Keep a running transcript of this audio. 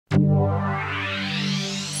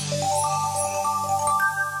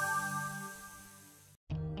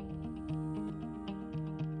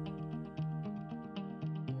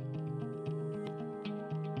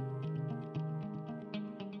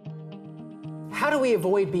How do we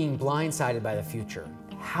avoid being blindsided by the future?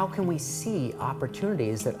 How can we see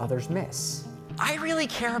opportunities that others miss? I really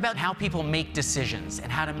care about how people make decisions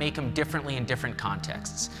and how to make them differently in different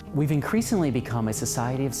contexts. We've increasingly become a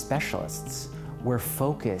society of specialists where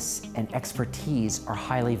focus and expertise are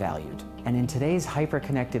highly valued. And in today's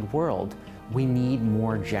hyper-connected world, we need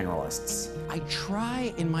more generalists. I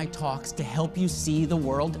try in my talks to help you see the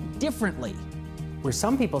world differently. Where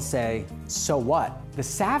some people say, so what? The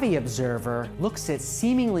savvy observer looks at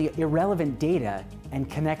seemingly irrelevant data and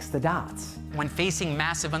connects the dots. When facing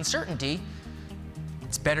massive uncertainty,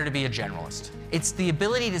 it's better to be a generalist. It's the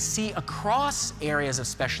ability to see across areas of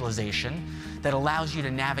specialization that allows you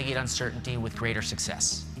to navigate uncertainty with greater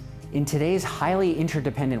success. In today's highly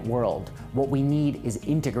interdependent world, what we need is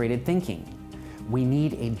integrated thinking. We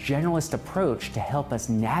need a generalist approach to help us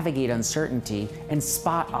navigate uncertainty and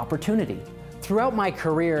spot opportunity. Throughout my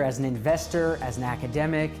career as an investor, as an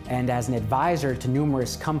academic, and as an advisor to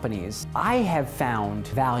numerous companies, I have found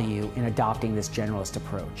value in adopting this generalist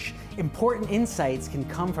approach. Important insights can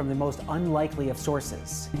come from the most unlikely of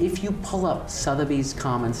sources. If you pull up Sotheby's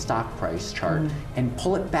common stock price chart and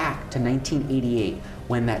pull it back to 1988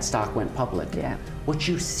 when that stock went public, what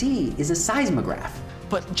you see is a seismograph.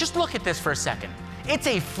 But just look at this for a second. It's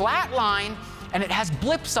a flat line and it has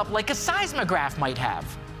blips up like a seismograph might have.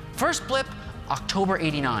 First blip, October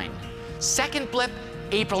 89. Second blip,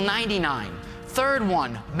 April 99. Third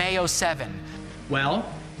one, May 07. Well,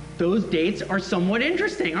 those dates are somewhat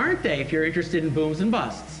interesting, aren't they, if you're interested in booms and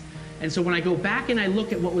busts? And so when I go back and I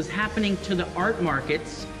look at what was happening to the art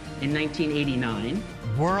markets in 1989.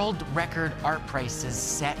 World record art prices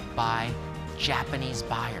set by Japanese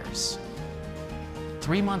buyers.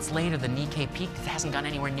 3 months later, the Nikkei peaked. It hasn't gone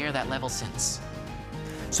anywhere near that level since.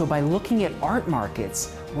 So by looking at art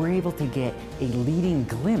markets, we're able to get a leading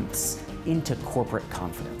glimpse into corporate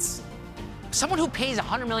confidence. Someone who pays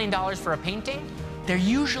 $100 million for a painting, they're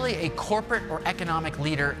usually a corporate or economic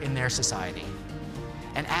leader in their society.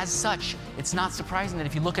 And as such, it's not surprising that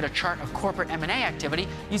if you look at a chart of corporate M&A activity,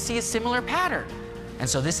 you see a similar pattern. And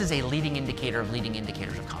so this is a leading indicator of leading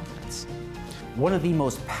indicators of confidence. One of the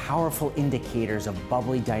most powerful indicators of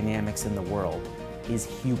bubbly dynamics in the world is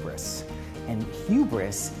hubris. And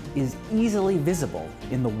hubris is easily visible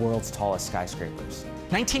in the world's tallest skyscrapers.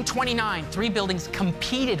 1929, 3 buildings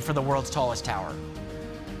competed for the world's tallest tower.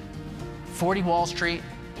 40 Wall Street,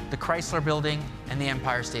 the Chrysler Building, and the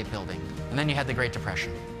Empire State Building. And then you had the Great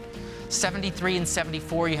Depression. 73 and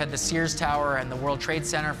 74, you had the Sears Tower and the World Trade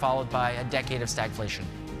Center, followed by a decade of stagflation.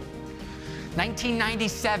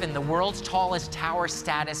 1997, the world's tallest tower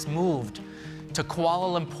status moved to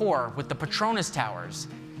Kuala Lumpur with the Petronas Towers.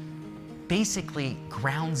 Basically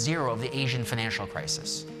ground zero of the Asian financial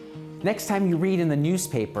crisis. Next time you read in the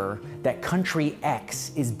newspaper that country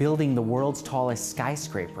X is building the world's tallest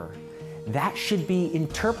skyscraper, that should be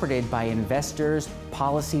interpreted by investors,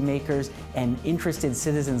 policymakers, and interested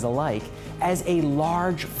citizens alike as a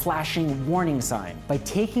large flashing warning sign. By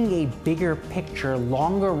taking a bigger picture,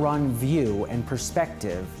 longer run view and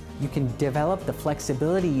perspective, you can develop the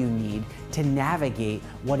flexibility you need to navigate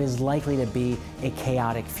what is likely to be a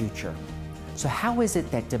chaotic future. So how is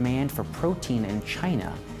it that demand for protein in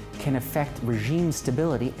China can affect regime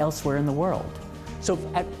stability elsewhere in the world? So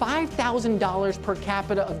at $5,000 per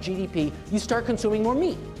capita of GDP, you start consuming more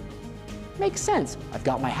meat. Makes sense. I've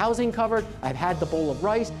got my housing covered, I've had the bowl of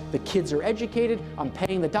rice, the kids are educated, I'm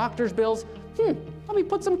paying the doctor's bills. Let me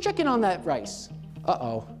put some chicken on that rice.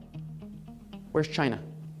 Uh-oh. Where's China?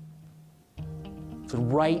 It's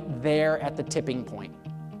right there at the tipping point.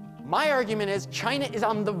 My argument is China is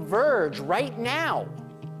on the verge right now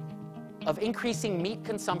of increasing meat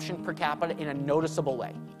consumption per capita in a noticeable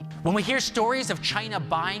way. When we hear stories of China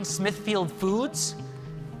buying Smithfield Foods,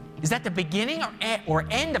 is that the beginning or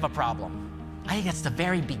end of a problem? I think that's the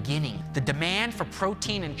very beginning. The demand for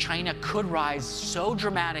protein in China could rise so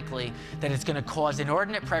dramatically that it's going to cause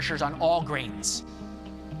inordinate pressures on all grains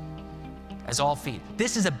as all feed.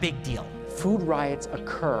 This is a big deal. Food riots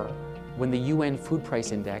occur when the UN Food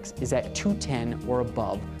Price Index is at 210 or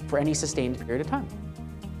above for any sustained period of time.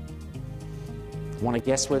 Want to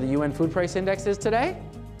guess where the UN Food Price Index is today?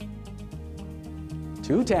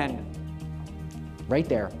 210. Right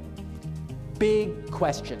there. Big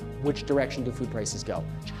question, which direction do food prices go?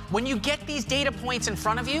 when you get these data points in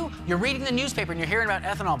front of you, you're reading the newspaper and you're hearing about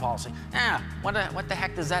ethanol policy. What the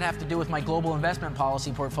heck does that have to do with my global investment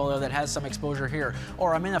policy portfolio that has some exposure here?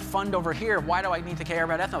 Or I'm in a fund over here, why do I need to care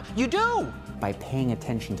about ethanol? You do! By paying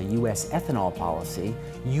attention to U.S. ethanol policy,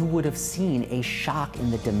 you would have seen a shock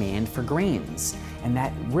in the demand for grains, and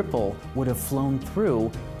that ripple would have flown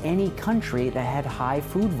through any country that had high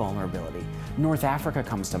food vulnerability. North Africa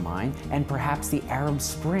comes to mind, and perhaps the Arab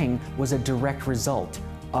Spring was a direct result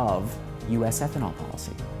of U.S. ethanol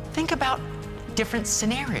policy. Think about different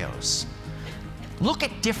scenarios. Look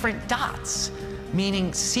at different dots,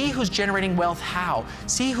 meaning see who's generating wealth how,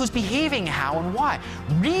 see who's behaving how and why.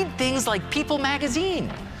 Read things like People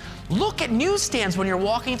magazine. Look at newsstands when you're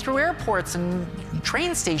walking through airports and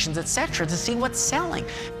train stations, etc., to see what's selling.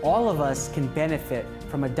 All of us can benefit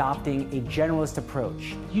from adopting a generalist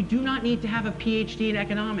approach. You do not need to have a PhD in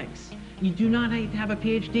economics. You do not need to have a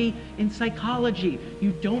PhD in psychology.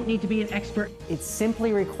 You don't need to be an expert. It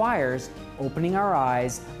simply requires opening our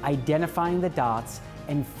eyes, identifying the dots,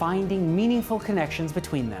 and finding meaningful connections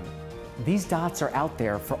between them. These dots are out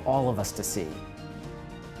there for all of us to see.